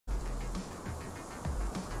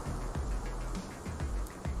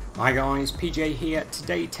Hi guys, PJ here,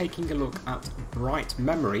 today taking a look at Bright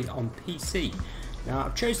Memory on PC. Now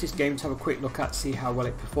I've chose this game to have a quick look at, see how well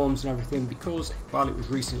it performs and everything, because while it was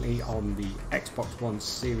recently on the Xbox One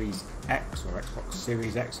Series X or Xbox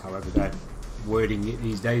Series X, however they're wording it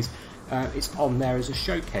these days, it's on there as a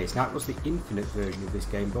showcase. Now it was the Infinite version of this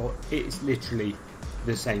game, but it is literally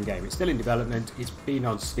the same game. It's still in development, it's been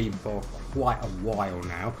on Steam for quite a while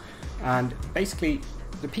now, and basically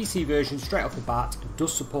the PC version straight off the bat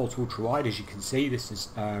does support ultra-wide. As you can see, this is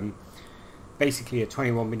basically a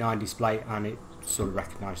 21:9 display, and it sort of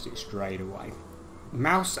recognised it straight away.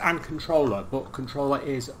 Mouse and controller, but controller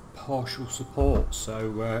is partial support.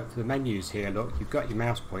 So for the menus here, look, you've got your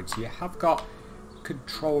mouse pointer, you have got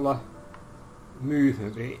controller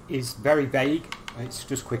movement, but it is very vague. It's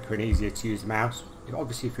just quicker and easier to use the mouse.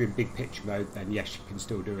 Obviously if you're in big picture mode, then yes, you can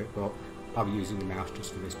still do it, but I'll be using the mouse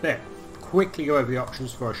just for this bit. Quickly go over the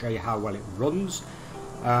options before I show you how well it runs.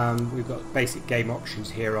 We've got basic game options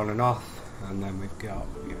here, on and off, and then we've got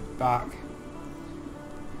back.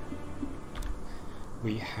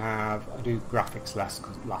 We have, I do graphics last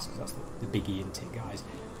because that's the biggie, isn't it, guys?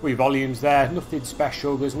 We volumes there, nothing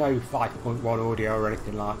special, there's no 5.1 audio or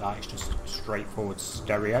anything like that, it's just straightforward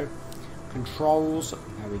stereo. Controls,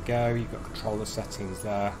 there we go, you've got controller settings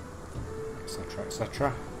there, etc,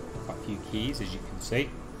 etc. Quite a few keys, as you can see.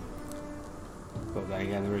 But then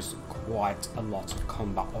again, there is quite a lot of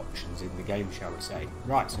combat options in the game, shall we say.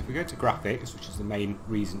 Right, so if we go to graphics, which is the main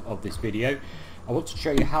reason of this video, I want to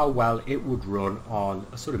show you how well it would run on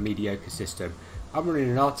a sort of mediocre system. I'm running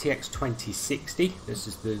an RTX 2060, this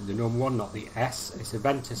is the normal one, not the S. It's a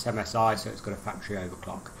Ventus MSI, so it's got a factory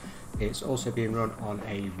overclock. It's also being run on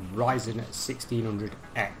a Ryzen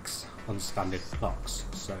 1600X on standard clocks,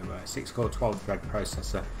 so 6-core 12-thread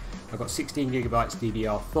processor. I've got 16GB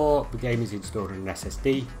DDR4, the game is installed on an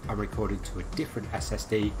SSD, I'm recording to a different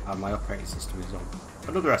SSD, and my operating system is on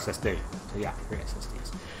another SSD, so yeah, 3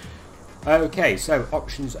 SSDs. Okay, so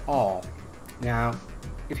options are, now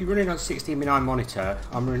if you're running on a 16:9 monitor,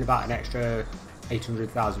 I'm running about an extra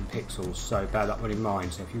 800,000 pixels, so bear that one in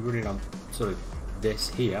mind. So if you're running on sort of this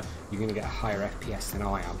here, you're going to get a higher FPS than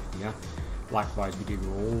I am, yeah? Likewise, we do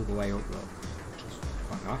go all the way up, look, which is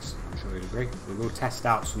quite nice, I'm sure you'll agree. We will test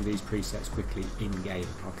out some of these presets quickly in-game,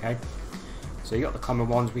 okay? So you got the common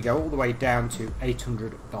ones, we go all the way down to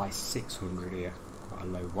 800 by 600 here, quite a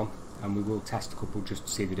low one, and we will test a couple just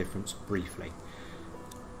to see the difference briefly.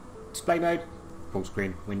 Display mode, full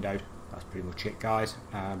screen, windowed, that's pretty much it, guys.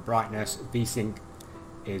 Brightness, VSync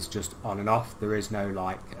is just on and off, there is no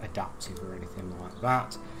like adaptive or anything like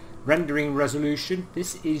that. Rendering resolution,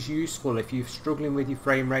 this is useful if you're struggling with your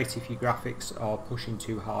frame rate, if your graphics are pushing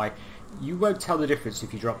too high. You won't tell the difference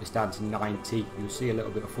if you drop this down to 90, you'll see a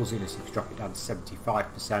little bit of fuzziness if you drop it down to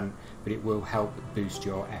 75%, but it will help boost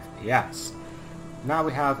your FPS. Now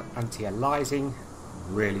we have anti-aliasing,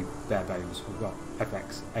 really bare bones. We've got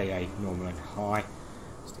FX, AA, normal and high.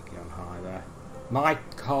 Stick it on high there. My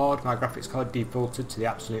graphics card defaulted to the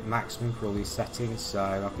absolute maximum for all these settings, so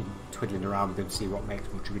I've been twiddling around with them to see what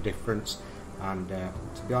makes much of a difference, and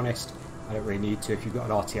to be honest, I don't really need to. If you've got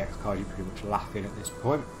an RTX card, you're pretty much laughing at this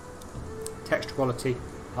point. Texture quality,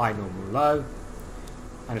 high, normal, low.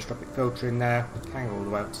 Anisotropic filter in there, can go all the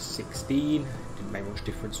way up to 16, didn't make much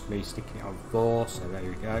difference for me sticking it on 4, so there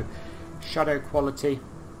you go. Shadow quality,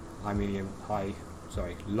 high, medium,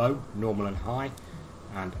 low, normal and high,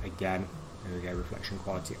 and again, there we go, reflection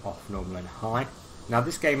quality off, normal and high. Now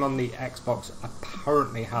this game on the Xbox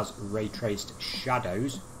apparently has ray traced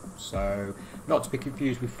shadows, so not to be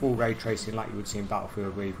confused with full ray tracing like you would see in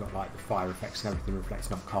Battlefield, where you've got like the fire effects and everything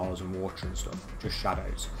reflecting off cars and water and stuff, just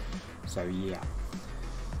shadows. So yeah,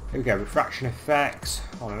 here we go, refraction effects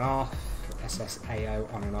on and off,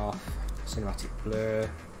 SSAO on and off, cinematic blur,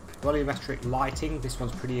 volumetric lighting. This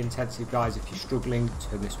one's pretty intensive, guys. If you're struggling,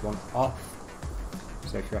 turn this one off.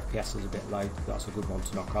 So if your FPS is a bit low, that's a good one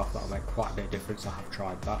to knock off. That'll make quite a bit of difference. I have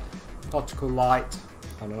tried that. Particle light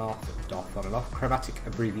on and off, dark on and off. Chromatic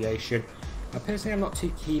abbreviation. Now personally, I'm not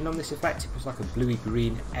too keen on this effect. It was like a bluey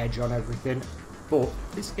green edge on everything, but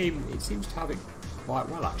this game, it seems to have it quite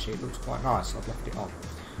well actually. It looks quite nice. I've left it on.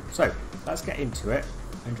 So let's get into it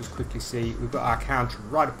and just quickly see. We've got our counter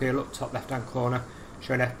right up here, look, top left hand corner,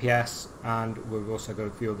 showing FPS, and we've also got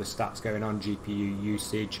a few other stats going on: GPU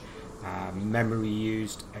usage, memory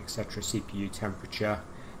used, etc., CPU temperature,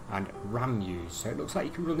 and RAM used. So it looks like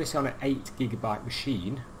you can run this on an 8GB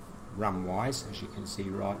machine, RAM wise, as you can see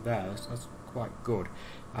right there. So that's quite good.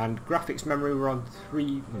 And graphics memory, we're on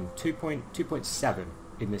 2.7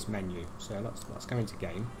 in this menu. So let's go into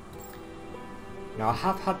game. Now I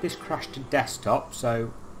have had this crash to desktop,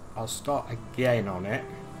 so I'll start again on it.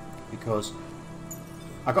 because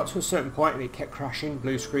I got to a certain point and it kept crashing,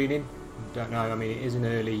 blue screening. Don't know, I mean it is an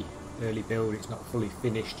early build, it's not fully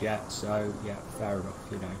finished yet, so yeah, fair enough,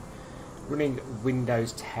 you know. Running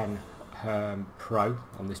Windows 10 Pro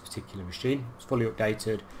on this particular machine. It's fully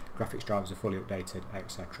updated, graphics drivers are fully updated,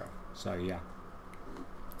 etc. So yeah.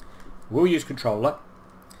 We'll use controller,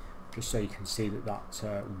 just so you can see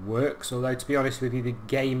that works, although to be honest with you, the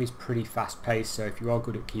game is pretty fast paced, so if you are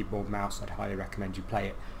good at keyboard mouse, I'd highly recommend you play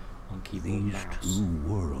it on keyboard mouse. These two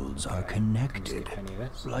worlds are connected,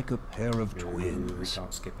 like a pair of twins. We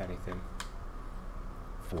can't skip anything.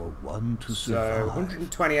 For one to survive, so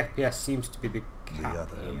 120 FPS seems to be the cap. The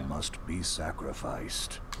other here. must be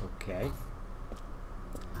sacrificed. Okay.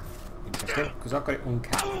 Interesting, because I've got it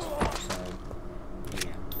uncapped, so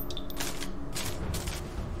yeah.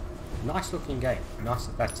 Nice looking game, nice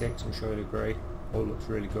aesthetics, I'm sure you'll agree. All looks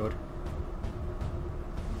really good.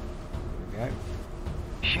 There we go.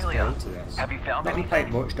 Sheila, have you found anything? Not played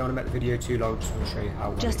much, don't want to make the video too long, just want to show you how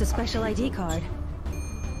well just a special ID card.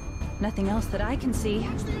 Nothing else that I can see.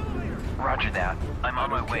 Roger that. I'm on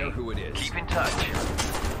my way. Keep in touch.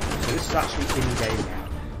 So this is actually in-game now.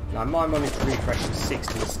 Now my monitor refresh is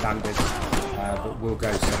 60 as standard, but we'll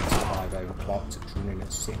go 75 overclocked. It's running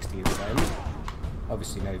at 60 at the moment.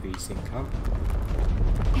 Obviously no VSync on.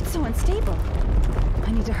 It's so unstable.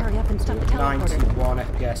 I need to hurry up and stop the teleporter. 91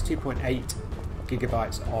 FPS, 2.8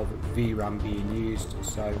 gigabytes of VRAM being used,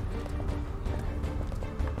 so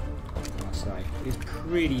say it's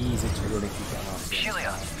pretty easy to run if you get an RTX.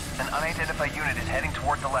 Sheila, an unidentified unit is heading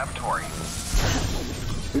toward the laboratory.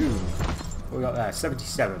 Ooh, what we got there?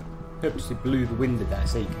 77. Purposely blew the window there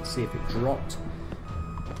so you can see if it dropped.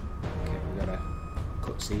 Okay, we got a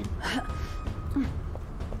cutscene.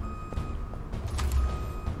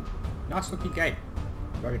 Nice looking game.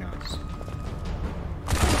 Very nice.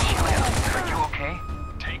 Sheila, are you okay?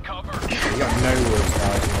 Take cover. You got no words,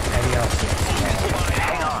 guys. Any else?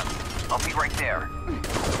 Hang on. I'll be right there.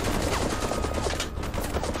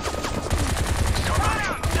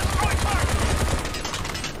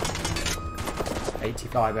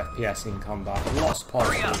 85 FPS in combat. Lots of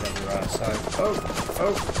positives everywhere. So,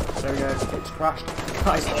 there we go. It's crashed.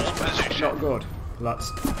 Guys, not good.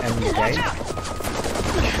 Let's end the game.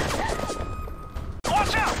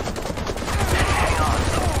 Watch out! Hang on.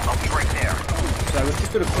 I'll be right there. So we've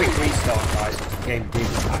just done a quick restart, guys. The game did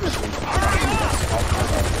actually crash.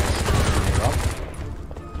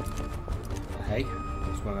 Hey,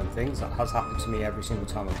 it's one of them things that has happened to me every single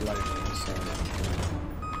time I've loaded it.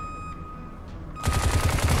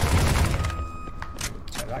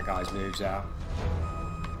 So that guy's moves out.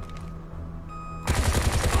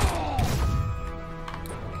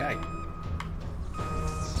 Okay.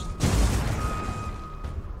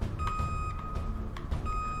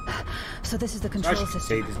 So this is the control system.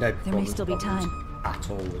 See, there's no there may still be time at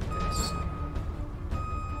all with this.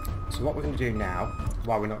 So what we're going to do now,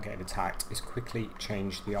 while we're not getting attacked, is quickly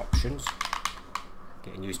change the options.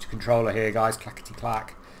 Getting used to controller here, guys. Clackety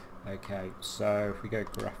clack. Okay, so if we go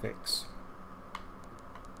graphics,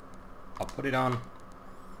 I'll put it on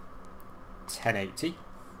 1080.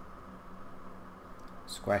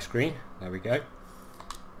 Square screen. There we go.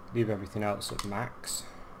 Leave everything else at max.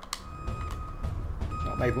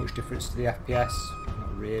 Not made much difference to the FPS.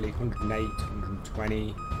 Not really. 108,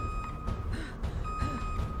 120.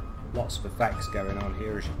 Lots of effects going on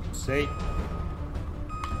here, as you can see.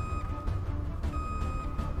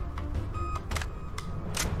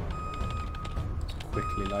 Let's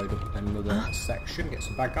quickly load up another section. Get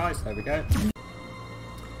some bad guys. There we go.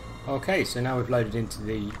 Okay, so now we've loaded into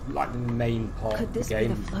the main part of the game.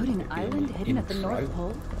 Could this be the floating island hidden at the North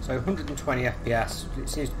Pole? So 120 FPS. It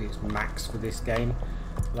seems to be its max for this game.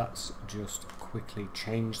 Let's just quickly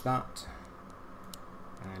change that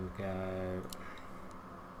and go.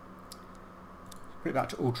 Put it back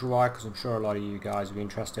to ultra wide because I'm sure a lot of you guys will be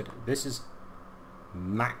interested. This is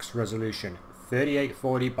max resolution,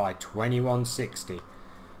 3840 by 2160.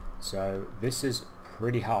 So this is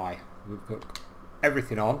pretty high. We've got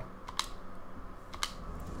everything on.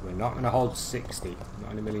 We're not going to hold 60,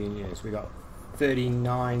 not in a million years. We got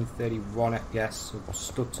 39, 31 FPS, some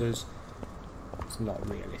stutters. It's not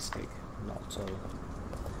realistic, not at all.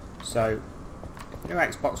 So, no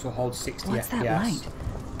Xbox will hold 60 What's FPS. That light?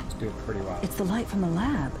 It's doing pretty well. It's the light from the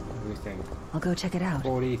lab. What do you think? I'll go check it out.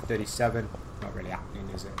 40, 37, not really happening,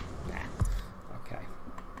 is it? Nah. Okay,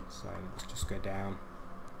 so let's just go down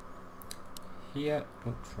here.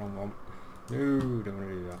 Oops, wrong one. No, don't want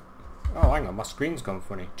to do that. Oh, hang on, my screen's gone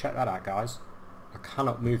funny. Check that out, guys. I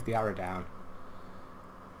cannot move the arrow down.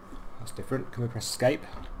 That's different. Can we press escape?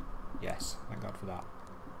 Yes, thank God for that.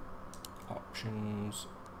 Options.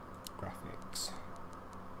 graphics.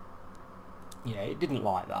 Yeah, it didn't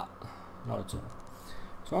like that. Not at all.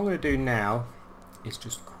 So what I'm going to do now is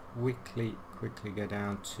just quickly go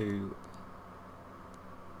down to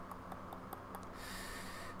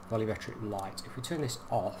volumetric light. If we turn this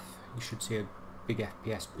off, you should see a big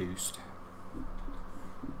FPS boost.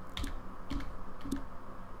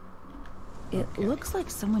 It looks like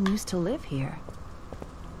someone used to live here.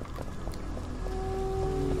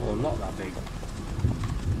 Oh, not that big.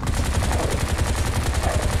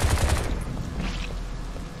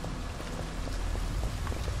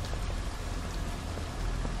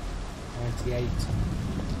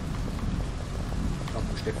 Not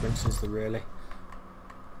much difference, is there really?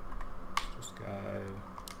 Just go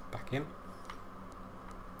back in.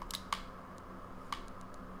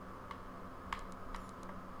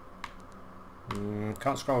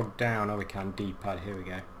 Can't scroll down. Oh, we can. D-pad. Here we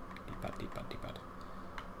go. D-pad.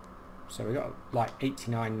 So we got like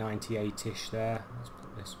 89, 98-ish there. Let's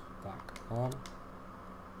put this back on.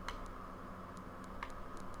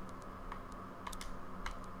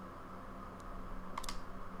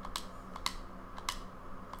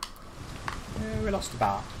 We lost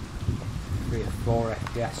about 3 or 4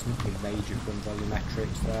 FPS, nothing major from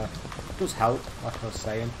volumetrics there. It does help, like I was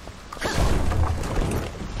saying.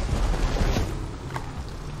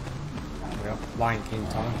 There we go, Lion King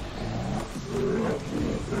time.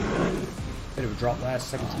 Bit of a drop there,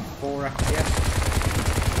 74 FPS.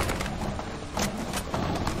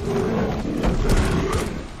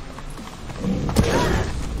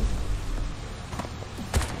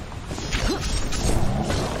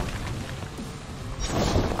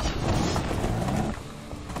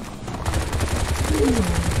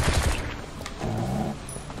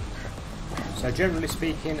 So generally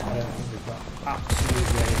speaking, I don't think we've got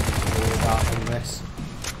absolutely anything to worry about on this.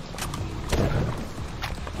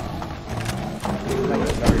 It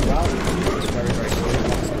plays very well. It's very smooth.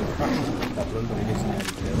 Like I said, the crash isn't a problem, but it is an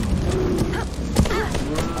early build.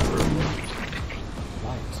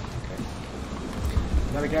 Right, okay.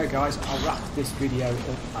 There we go, guys. I'll wrap this video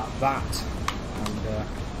up at that. And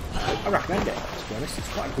I recommend it, to be honest. It's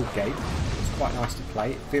quite a good game. It's quite nice to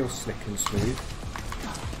play. It feels slick and smooth.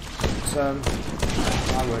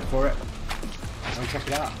 My word for it. Go and check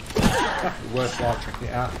it out. Definitely worthwhile checking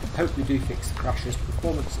it out. Hope we do fix the crashes.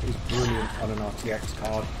 Performance is brilliant on an RTX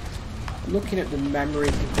card. Looking at the memory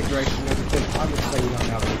configuration and everything, I would say you're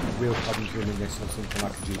not having real problems running this on something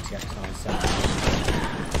like a GTX 970.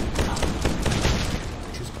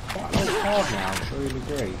 Which is quite an old card now, I'm sure you'll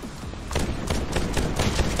agree.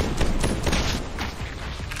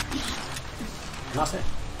 And that's it.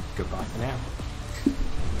 Goodbye for now.